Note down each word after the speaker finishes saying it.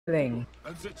Healing.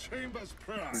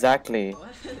 Exactly.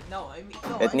 No, I mean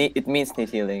no. It means need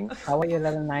healing. How are you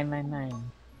level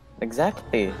 999?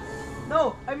 Exactly.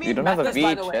 No, I mean You don't have a by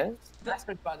the way.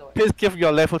 VHS? By the way. Please give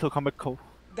your level to Comic Co.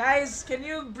 guys, can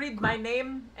you read my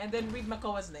name and then read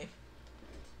Makoa's name?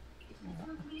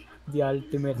 The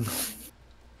ultimate.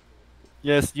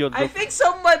 Yes, you I look. think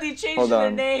somebody changed Hold their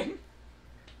on. name.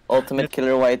 Ultimate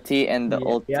Killer YT and the Yeah,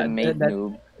 Ultimate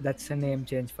Noob. that's a name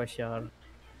change for sure.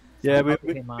 Yeah,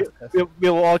 we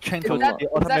will all change to the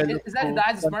ultimate. Is that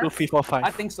Hidaya's 1, 2, 3, 4, 5. I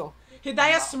think so.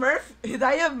 Hidaya Smurf?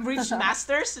 Hidaya reached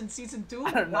Masters in Season 2?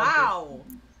 I don't know, Wow!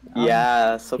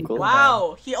 Yeah, so cool.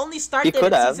 Wow! He only started could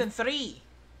in have. Season 3.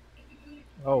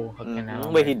 Oh, okay now.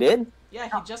 Wait, he did? Yeah,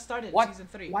 he just started What? Season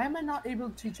 3. Why am I not able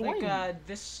to join? Like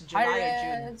this July or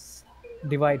June. Iris.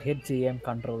 Divide hit GM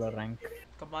controller rank.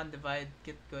 Come on, Divide,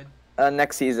 get good.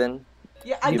 Next season.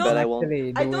 Yeah, You bet I don't. won't.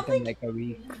 Actually, I do don't it in think- like a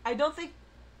week. I don't think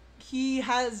he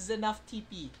has enough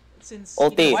TP since.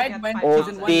 Ulti. he Why can't when fight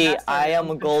Season Hanzo. one Ulti, last time I it am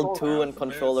was gold control 2 in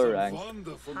controller rank.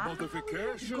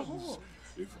 Gold.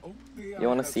 You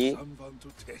wanna see?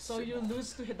 So you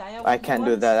lose to Hidaya. I can't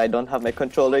do that. I don't have my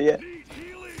controller yet.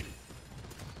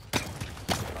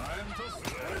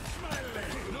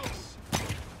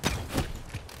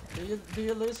 Do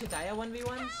you lose Hidaya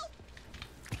 1v1s?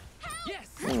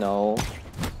 No.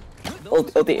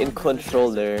 Ulti in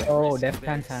controller. Oh, Def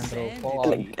Can Sandro. Oh,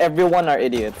 Like, everyone are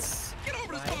idiots.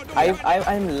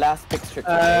 I'm last pick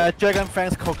strictly. Dragon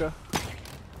Fangs Koga.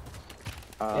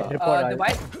 report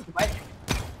Divide.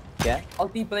 Yeah?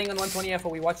 Ulti playing on 120 FO.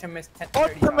 We watch him miss 10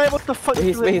 Ultimate, what the fuck?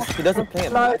 He doesn't play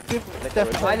it. Live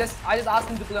I just asked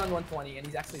him to play on 120 and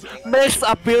he's actually playing. Makes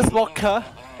a Bills Walker.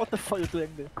 What the fuck you doing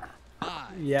there?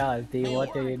 yeah, Alti,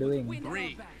 what are you doing?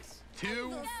 3,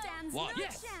 2, 1.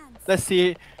 Let's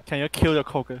see. Can you kill your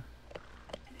Koga?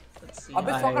 Let's see.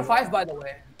 Abyss Walker 5 by the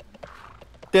way.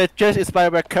 The Jess is by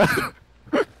Wrecker.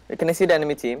 Can I see the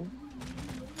enemy team?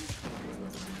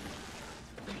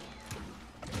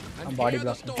 I'm body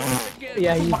blocking.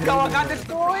 Yeah, he's Makawa really got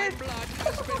destroyed!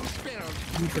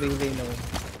 He's really no.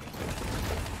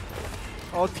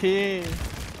 Okay.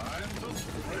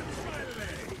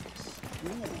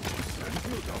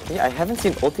 Yeah, I haven't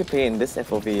seen ulti play in this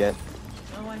FOV yet.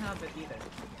 No one have it either.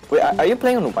 Wait, are you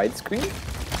playing on widescreen?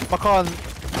 Macon.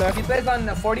 He plays on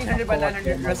 1400 by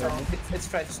 900 wrestle. It's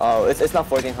stretched. Oh, it's not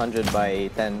 1400 by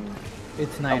 10.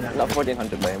 It's Oh, 900. not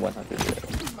 1400 by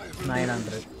 100.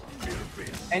 900.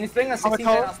 And he's playing on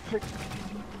 1610.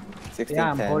 1610.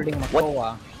 Yeah, I'm holding What?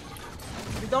 Makoa.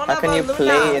 We don't How have can a you Luna.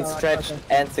 play in stretch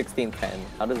and 1610?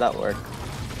 How does that work?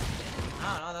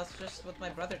 I don't know. That's just what my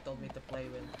brother told me to play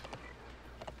with.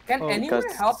 Can anyone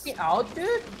because- help me out,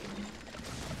 dude?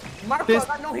 Marco, This- I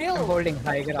got no I'm heal. holding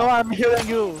high ground. No, I'm healing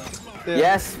you.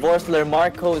 Yes, Vorsler,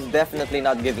 Marco is definitely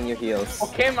not giving you heals.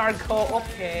 Okay, Marco.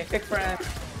 Okay, pick friend.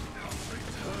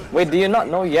 Wait, do you not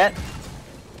know yet?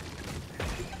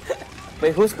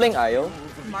 Wait, who's playing Io?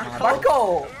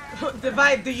 Marco.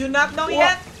 Divide. Do you not know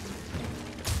yet?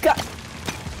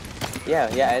 Yeah,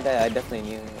 I definitely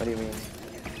knew. What do you mean?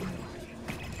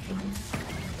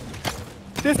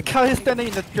 This guy is standing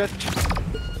in the stretch.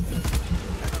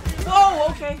 Whoa.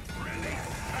 Okay.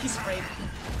 He's afraid.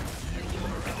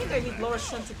 I think I need lower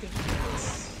strength to control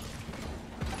this.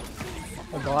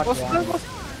 Oh god, What's yeah. that? What's...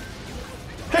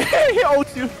 He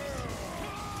owes you.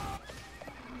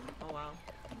 Oh wow.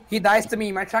 He dies to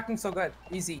me. My tracking's so good.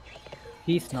 Easy.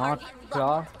 He's not.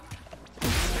 Claw.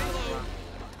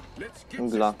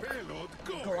 Glock.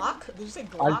 Glock? Did you say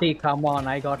Glock? Ulti, come on,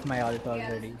 I got my ult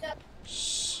already.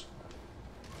 Shh.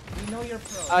 We know you're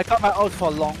pro. I got my ult for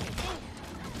long.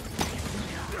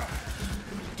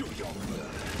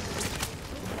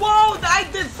 Whoa! I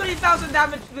did 3,000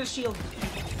 damage to the shield.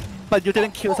 But you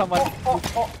didn't kill someone.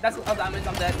 Oh, that's a damage.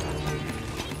 I'm dead.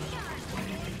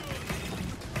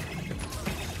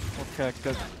 Okay,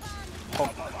 good. Oh.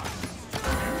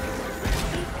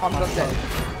 I'm just dead.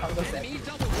 I'm just dead.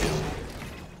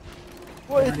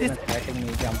 What is Not this? even letting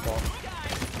me jump off.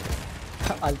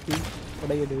 Ulti,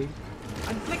 what are you doing?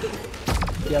 I'm flicking.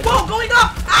 Yeah, Whoa, going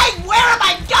up! Where am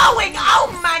I going?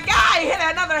 Oh my god! I hit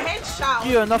another headshot.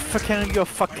 You're not fucking. You're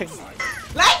fucking.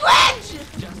 Language!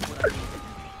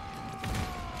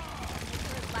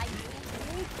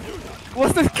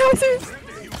 What's this crazy?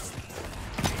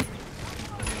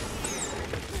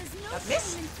 That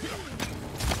miss?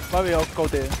 Why we all go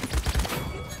there?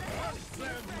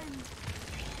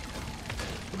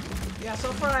 Yeah,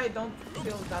 so far I don't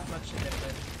feel that much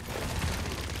different.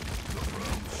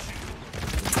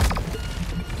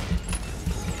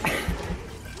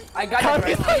 I got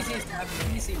it right.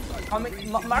 Easy, easy.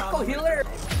 Marco healer.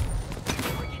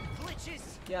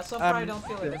 Yeah, so far I don't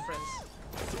feel a difference.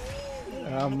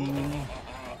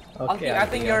 Okay, I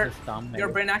think your your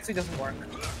brain actually doesn't work.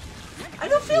 I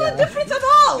don't feel a difference at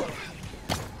all!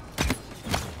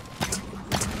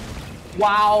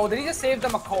 Wow, did he just save the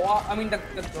Makoa? I mean the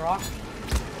rock.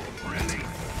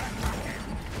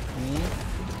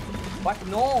 What?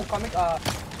 No, comic Well,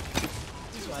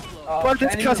 this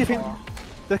enemy class is Makoa.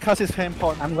 the class is pain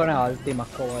point. I'm gonna ulti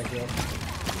Makoa here.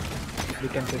 We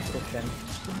can push this then.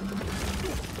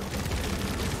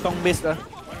 Don't miss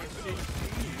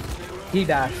He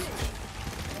dashed.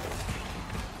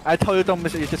 I told you don't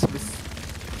miss it, you just miss.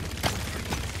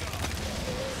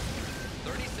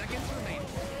 30 seconds remaining.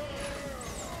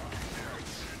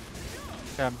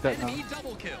 Okay, I'm dead now. Enemy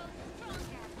double kill.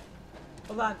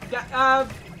 Hold on.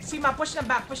 Seema, push them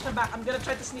back, push them back. I'm gonna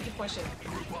try to sneaky push it.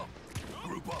 Group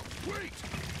up. Wait.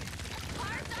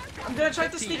 I'm gonna try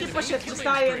to sneaky push it, just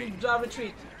die and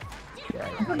retreat.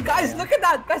 Guys, look at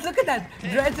that! Guys, look at that!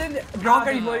 Dreads and Brock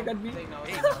are emoting at me. They know.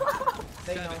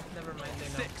 They know. Never mind, they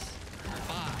know. 6,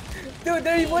 5, Dude,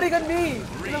 they're emoting at me!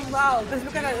 Look loud! Let's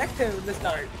look at that active at the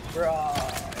start. Bro.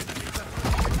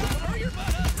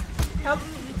 Help!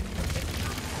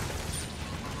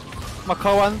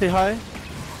 Makawan behind.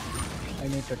 I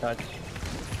need to touch.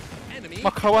 enemy.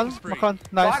 Makawan, spree. Makawan,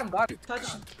 Got nice. him, got him. Touch.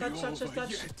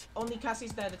 Only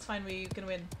Cassie's dead, it's fine, we can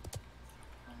win.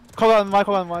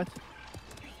 Makawan, white.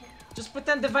 Just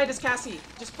pretend divide is Cassie.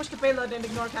 Just push the payload and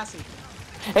ignore Cassie.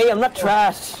 Hey, I'm not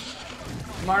trash.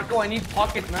 Marco, I need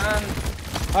pocket, man.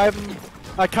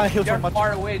 I can't heal so You're much.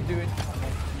 far away, dude.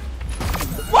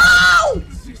 Wow!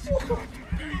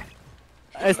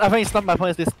 I think it's not my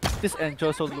point. It's this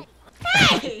Angel so low.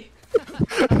 Hey!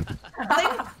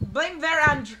 blame their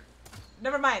Andrew.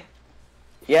 Never mind.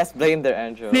 Yes, blame their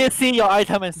Andrew. Please see your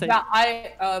item and say.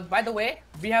 Yeah, by the way,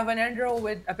 we have an Andro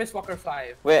with a Piss Walker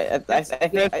 5. Wait, I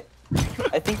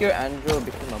think your Andrew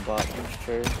became a bot. I'm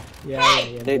sure. Yeah.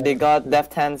 They got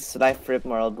left hand's life rip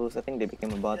moral boost. I think they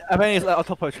became a bot. I think it's like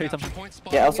auto portrait. Capture point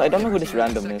spotted. Yeah. Also, I don't know who this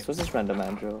random is. Who's this random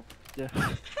Andrew? Yeah.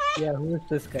 Yeah, who is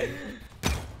this guy?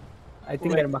 I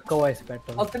think their Makoa is better.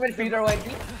 Ultimate Feeder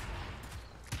YT.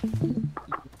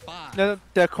 5, No,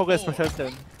 their Koga is better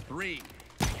than. 3,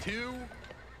 2,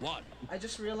 1. I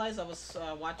just realized I was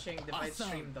watching Divide Awesome.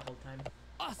 stream the whole time.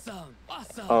 Awesome.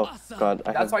 Oh God,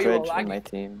 I That's have why you were Dredge on lagging. my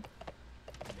team.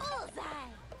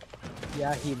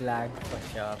 Yeah, he lagged for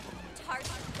sure.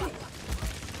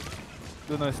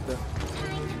 Don't know it's there.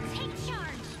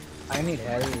 I need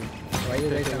help. Why you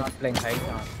guys are not playing high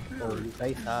ground? Oh, you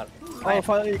guys are. Oh,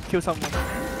 finally kill someone.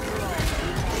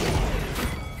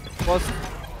 What?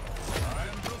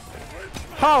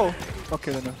 How?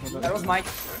 Okay, no. That was Mike.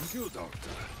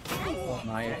 Oh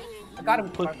my. I got him.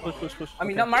 Push. I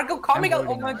mean, not Marco Comical.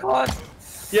 Oh my god.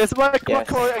 Yes, Mike, Yes.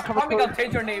 Comical,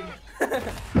 change your name.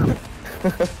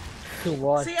 To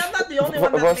what? See, I'm not the only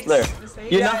one that Rustler, makes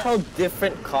mistakes. you know how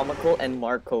different Comical and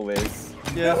Marco is.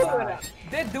 Yeah.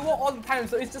 They duo all the time,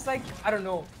 so it's just like, I don't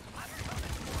know.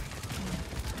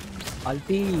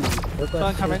 Ulti. Look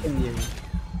Someone what's coming. shooting you.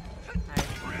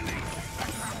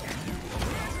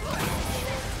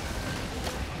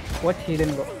 What he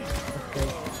didn't go? Okay.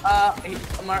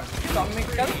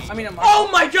 Comical? I mean, Oh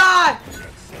my god!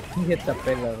 He hit the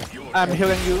pillar. I'm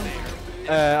healing you.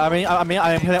 I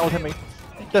am healing ultimate.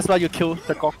 That's why you kill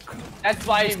the Gok. That's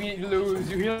why we lose.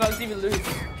 You heal ulti, we lose.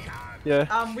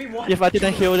 Yeah. We won. If I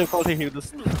didn't heal the Gok, he would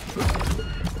lose.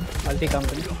 Ulti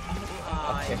company.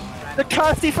 The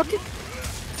Cassie fucking.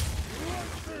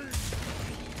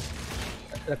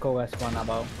 The Kova's one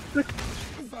above. Can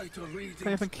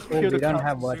even Oh, kill we the don't Cassie.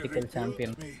 have vertical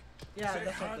champion. Yeah,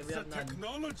 definitely, we have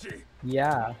none.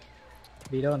 Yeah.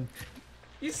 We don't.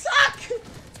 You suck!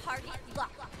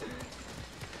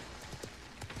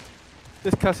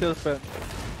 This Cassie is bad.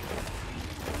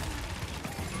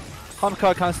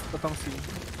 Comical can't see.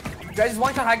 Guys,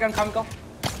 one shot high ground, Comical.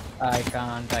 I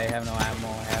can't. I have no ammo.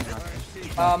 I have nothing.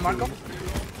 Marco.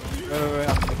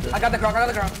 Wait. I got the ground,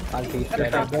 Ulti is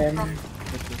dead again.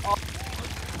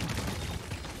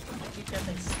 Keep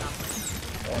getting stuck.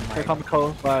 Oh Okay, my.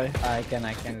 Comical, bye. I can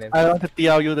live. I want to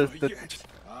DL you the.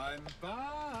 I'm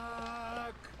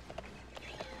back.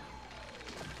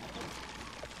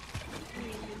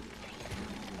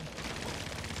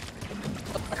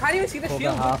 I can't even see the Koga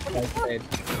shield. half life dead.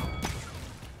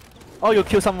 Oh, you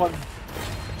kill someone.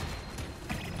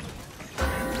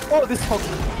 Oh, this hook.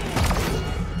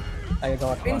 I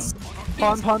got one.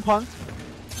 Pawn.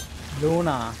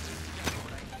 Luna.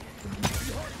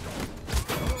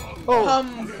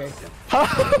 Oh. Okay.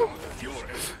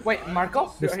 Wait,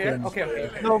 Marco? You're here? game. Okay.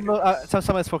 No,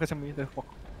 someone is focusing me. The hook.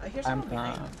 I hear I'm someone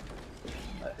behind.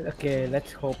 Okay,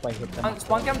 let's hope I hit them.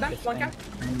 Spawn cam done? Spawn cam?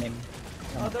 I'm in.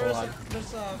 Oh,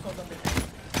 there's a Koga bit.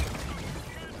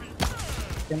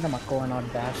 Can the Mako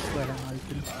not dash where I'm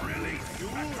ulting?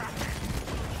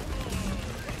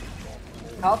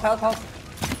 Help, help, help.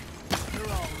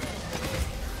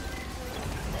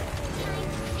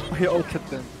 He ulted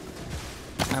them.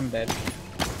 I'm dead.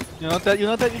 You're not dead, you're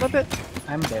not dead, you're not dead.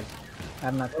 I'm dead.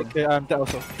 I'm nothing. Okay, I'm dead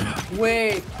also.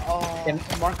 Wait.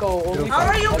 Marco only. How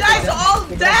are you guys all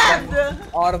dead?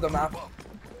 Out of the map.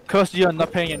 Cause you are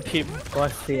not paying in team.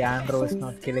 Cause the Andro is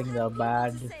not killing the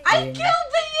bad I thing. killed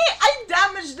the Ying! I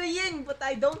damaged the Ying, but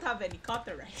I don't have any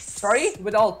cauterize. Sorry?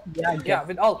 With ult. Yeah,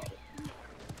 with ult.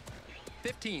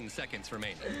 15 seconds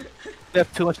remaining. They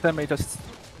have too much damage. Just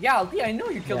Yeah, Alti, I know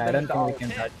you killed Yeah, I them don't with the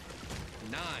think we ult. can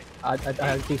touch. 9.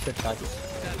 I'll teach it touch.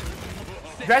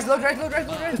 Dress low, dress low, dress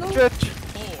low, dress low. stretch.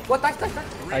 What? Touch, touch, touch.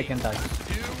 I can touch. I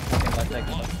can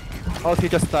touch. Oh, he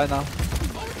just died now.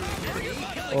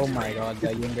 Oh my god,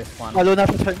 the Ying is one. I don't have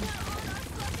to check.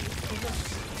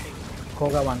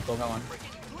 Koga one.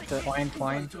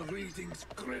 Point.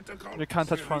 We can't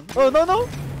touch one. Oh no no!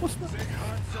 What's that?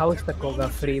 How is the Koga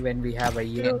free when we have a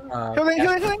Ying?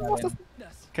 Healing! What's that?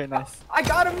 Okay, nice. I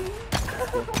got him.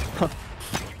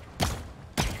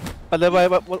 But then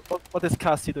what is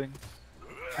Cassie doing?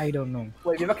 I don't know.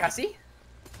 Wait, you have a Cassie?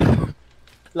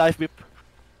 Live whip.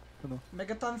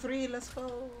 Megaton 3, let's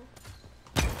go.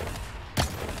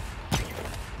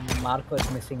 Marco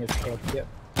is missing his code here.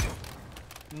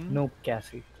 Nope,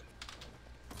 Cassie.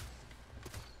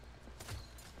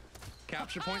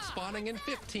 Capture point spawning in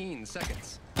 15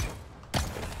 seconds.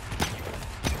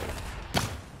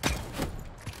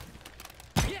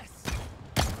 Yes!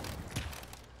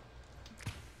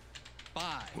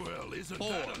 5, Well, isn't 4,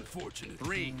 that unfortunate?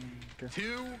 3,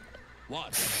 2,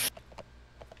 1.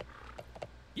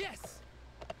 Yes!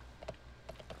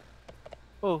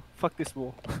 Oh, fuck this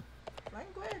wall.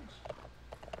 Language.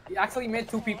 He actually made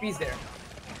 2 PPs there.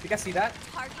 You guys see that?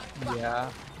 Yeah.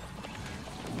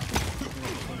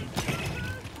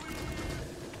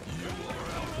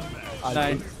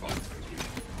 Nice.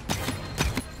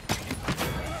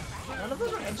 None of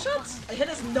those are headshots? I hit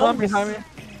his Come nose. behind me.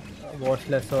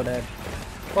 Worthless so dead.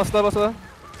 What's that?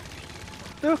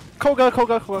 Dude, Koga.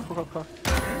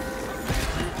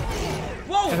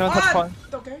 Whoa, Everyone touch what? point.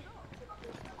 Okay.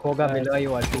 Koga below you,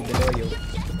 ulti below you.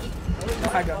 No,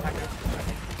 I got him.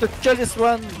 The judge is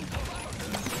one.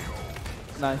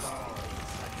 Nice.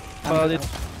 Well, it.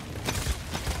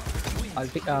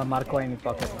 Ulti, Marco in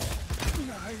pocket.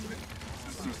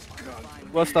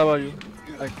 What star are you?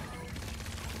 Like,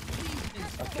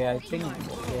 Okay, I think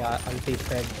yeah, ulti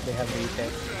said they have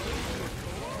retake.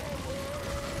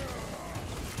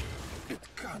 It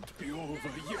can't be over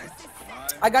yet.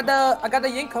 I got the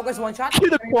Ying. Koga's one shot. Kill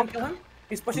the Anyone quack. kill him?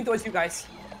 He's pushing towards you guys.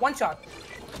 One shot.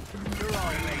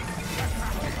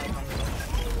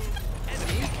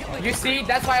 You see,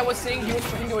 that's why I was saying he was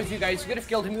pushing towards you guys. You could have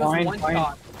killed him. He was one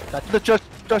shot. the judge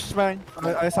is mine.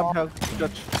 I somehow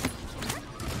judge.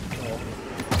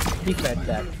 He fed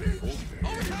that.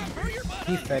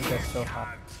 He fed that so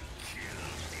hard.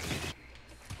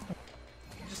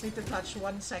 Just need to touch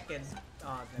 1 second.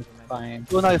 Oh, never mind. Fine.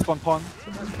 Luna is one pawn.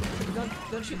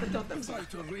 Don't shoot the totem.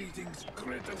 Vital readings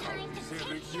critical. They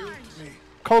reviewed me.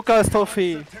 Koga is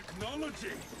trophy.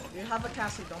 Technology. You have a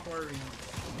Cassie, don't worry.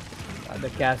 The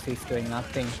Cassie is doing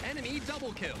nothing. Enemy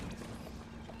double kill.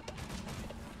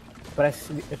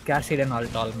 Press Cassie then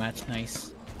ult all match.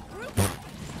 Nice.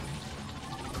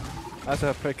 As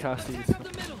a play Cassie.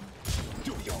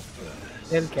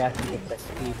 Tell Cassie to press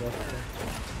T.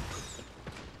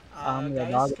 The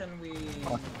Guys, dog. can we...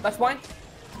 That's one.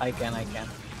 I can.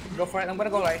 Go for it. I'm gonna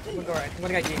go right. I'm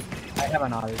gonna get Ying. I have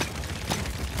an ult.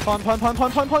 Pawn.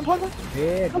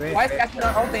 Great. Why is Cassie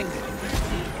not ulting?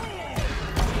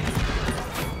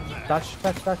 Touch.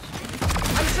 I'm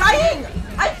trying!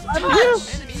 I'm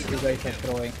touched! You guys are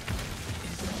throwing.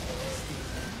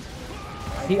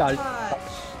 He ult.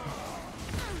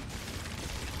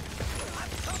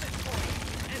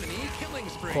 Enemy killing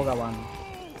spree. Koga one.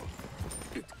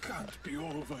 It can't be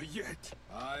over yet.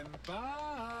 I'm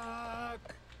back.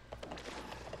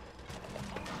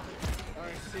 I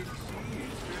think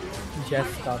she's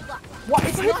Just stop. What?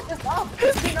 It's not just up.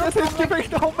 It's been up This is keeping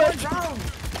the whole match. round.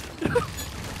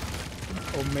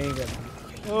 Omega.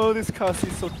 Oh, this Cassie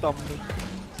is so dumb.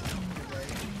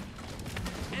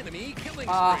 Enemy killing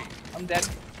spree. I'm dead.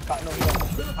 God, no, he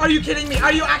don't. Are you kidding me?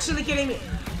 Are you actually kidding me?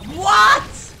 What?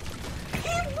 He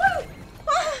will...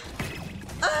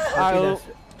 I'll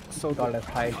so Got good. left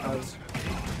high.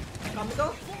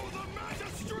 Comical?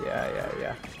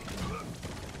 Yeah.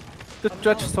 The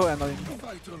dredge is so annoying.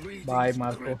 Bye,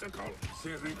 Marco.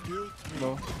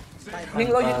 No. Healing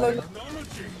low, healing low.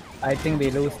 I think we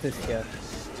lose this here.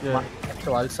 Yeah. Have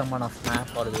to all summon off map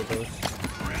or we lose.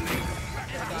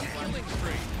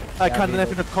 I Yeah, can't we let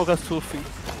do. the Koga's 2 free.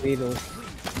 We lose.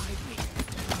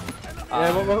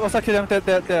 Yeah, what's that killing? They're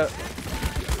They're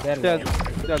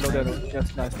low, low. they're low.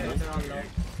 Yes, nice. They're all low.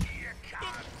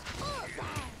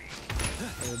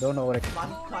 Don't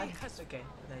overextend. Quad? Okay,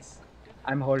 nice.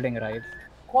 I'm holding right.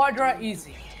 Quadra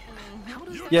easy.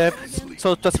 Yeah,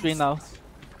 so just win now.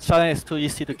 Challenge is too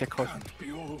easy to get caught.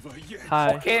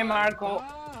 Hi. Okay, Marco.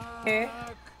 Okay.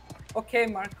 Okay,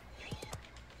 Marco.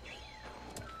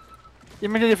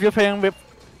 Imagine if you're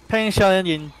playing challenge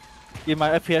in my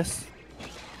FPS.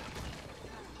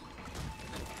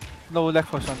 No lag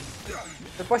potion.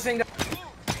 They're pushing the.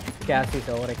 Cass is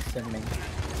overextending.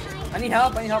 I need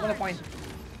help on the point.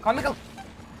 Comical.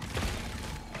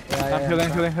 I'm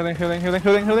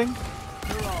healing.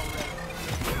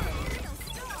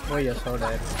 Oh, you're so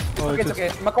dead. Oh, Okay, it's okay.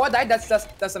 Makoa died,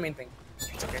 that's the main thing.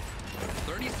 It's okay.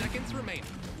 30 seconds remain.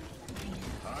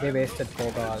 They wasted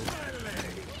Koga.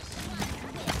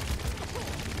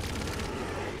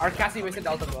 Our Cassie wasted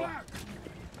Delta as well.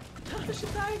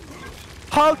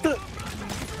 How the...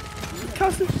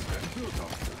 Cassie.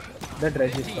 The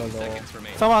dredge is so low. Seconds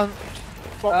remain. Someone...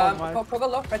 Oh my... Koga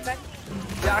low, right side.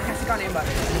 Yeah, our Cassie can't aim back.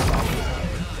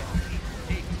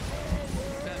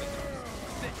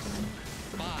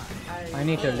 5, I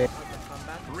need to live.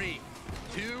 3,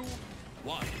 2,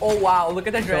 1. Oh wow, look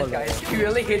at the dreads, low. guys. He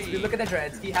really hits me. Look at the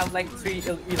dreads. He has like 3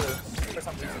 either for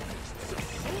some reason.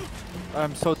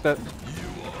 I'm so dead.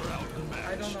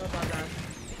 I don't know about that.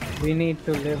 We need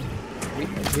to live.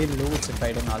 We lose if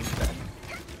I don't ult that.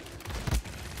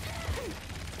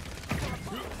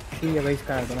 See, you guys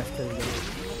are gonna still lose.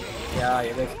 Yeah,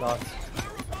 you guys lost.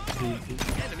 GG.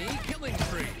 Enemy killing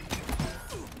spree.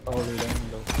 Oh, we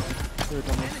don't lose.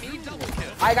 Enemy double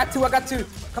kill. I got two.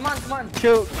 Come on.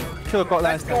 Kill God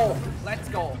Let's lines. Let's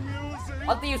go.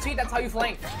 Ulti you see, that's how you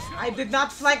flank. I did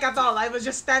not flank at all. I was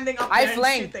just standing up I there and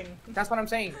flanked. shooting. That's what I'm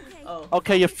saying. Oh.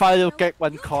 Okay, you finally get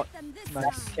one caught.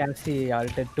 Nice. Cassie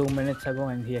ulted 2 minutes ago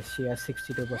and she has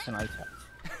 62% ult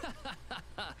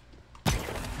charge.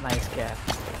 Nice cat.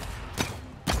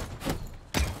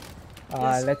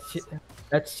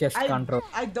 Let's just control.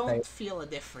 I don't right. feel a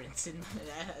difference in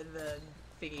the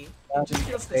thingy. Yeah, It just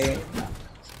feels the they- same.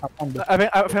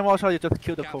 I think also you just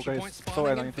kill the Capture Koga. point It's so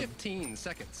spawning in annoying. 15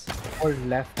 seconds. Hold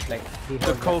left, like he The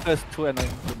hold left, Koga is too annoying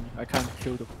to me. I can't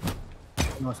kill the...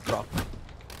 no proc.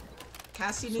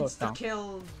 Cassie So needs to down.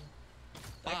 kill.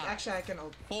 Like, actually, I can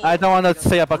ult. 4, I don't want to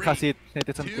say about 3, Cassie. It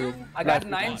doesn't 2, do. I got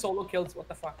life. 9 solo kills. What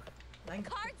the fuck? Nine.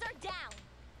 Cards are down.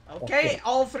 Okay,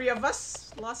 all 3 of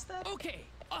us lost that. Okay,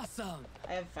 awesome.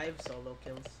 I have 5 solo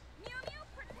kills.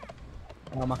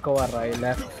 Makoa right,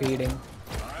 left feeding.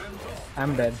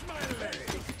 I'm dead.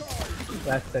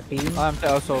 That's the team. I'm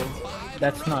dead also.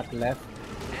 That's not left.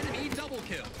 Enemy double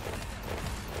kill.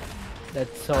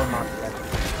 That's so not left.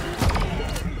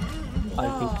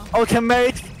 Ulti.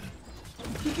 Ultimate!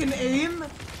 He can aim?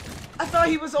 I thought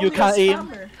he was only You can't a aim.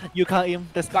 spammer. You can't aim.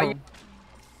 That's Got cool.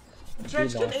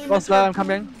 Dredge can aim What's as that? well I'm too.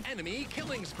 coming. Enemy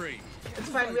killing spree. It's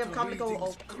fine, we have comical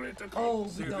ult. Oh,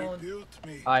 we don't.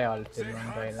 I ulted one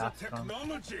by last round.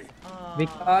 We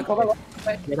Koga low.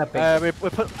 Side. get a pick. We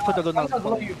put the Luna. Comical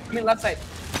below you. I mean left side.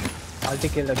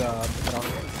 Ulti kill the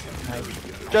rocket.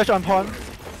 Nice. Judge on pawn.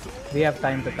 We have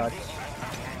time to touch.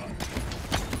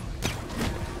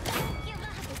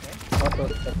 Also,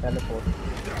 the teleport.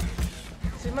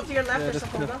 Sima to your left, Yeah, there's a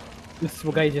that's Koga. This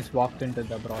guy just walked into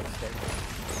the broad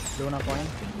side. Luna point.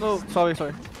 No, sorry.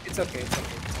 It's okay.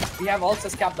 We have ults,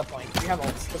 just cap the point. We have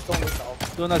ults, just don't lose the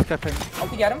ult. Luna's capping.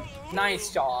 Ulti get him.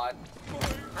 Nice shot.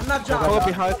 I'm not Koga dropped.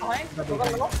 behind. Behind.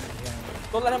 Koga low.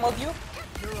 Don't let him ult you.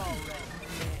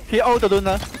 He ult the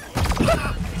Luna.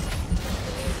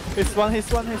 He's one.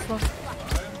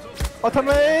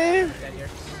 Ultimate!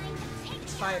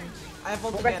 It's fine. I have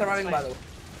ult Go back again, to it's running fine. battle.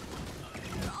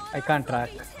 I can't track.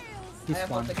 I He's have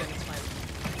one. ult again, it's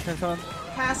fine. Can someone...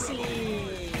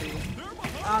 Cassie!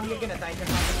 You're gonna die, you're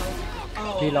not.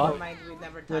 Oh, We never lost. mind, we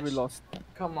never touched. Yeah, we lost.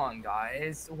 Come on,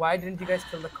 guys. Why didn't you guys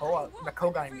kill the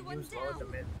Koga? I mean, use lower the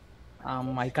mid.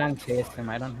 I can't chase him.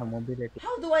 I don't have mobility.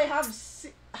 How do I have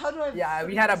how do I Yeah,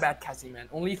 we had a bad Cassie, man.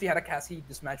 Only if we had a Cassie,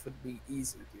 this match would be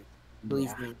easy, dude.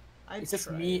 Believe me. I It's just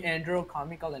tried. me, Andrew,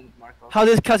 Comical, and Marco. How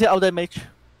did Cassie out that mage?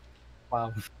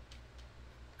 Wow.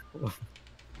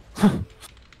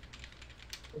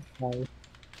 Nice.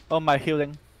 Oh my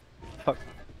healing. Fuck.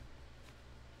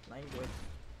 Mine good.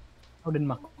 How did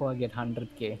Makoa get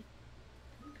 100k?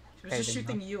 She was just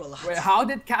shooting you a lot. Wait, how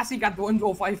did Cassie get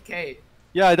 105k?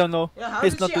 Yeah, I don't know. Yeah, how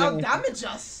He's did not she doing out-damage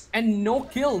us? And no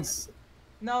kills.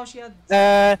 No, she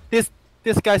had...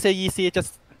 This guy say easy,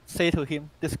 just say to him,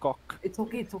 this cock. It's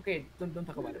okay, it's okay. Don't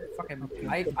talk about it. Fuck him.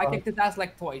 I kicked his ass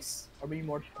like twice. Or maybe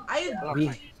more.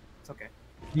 It's okay.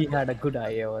 We had a good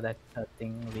IO, that's the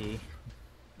thing.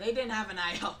 They didn't have an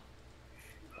IO.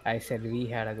 I said we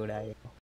had a good IO.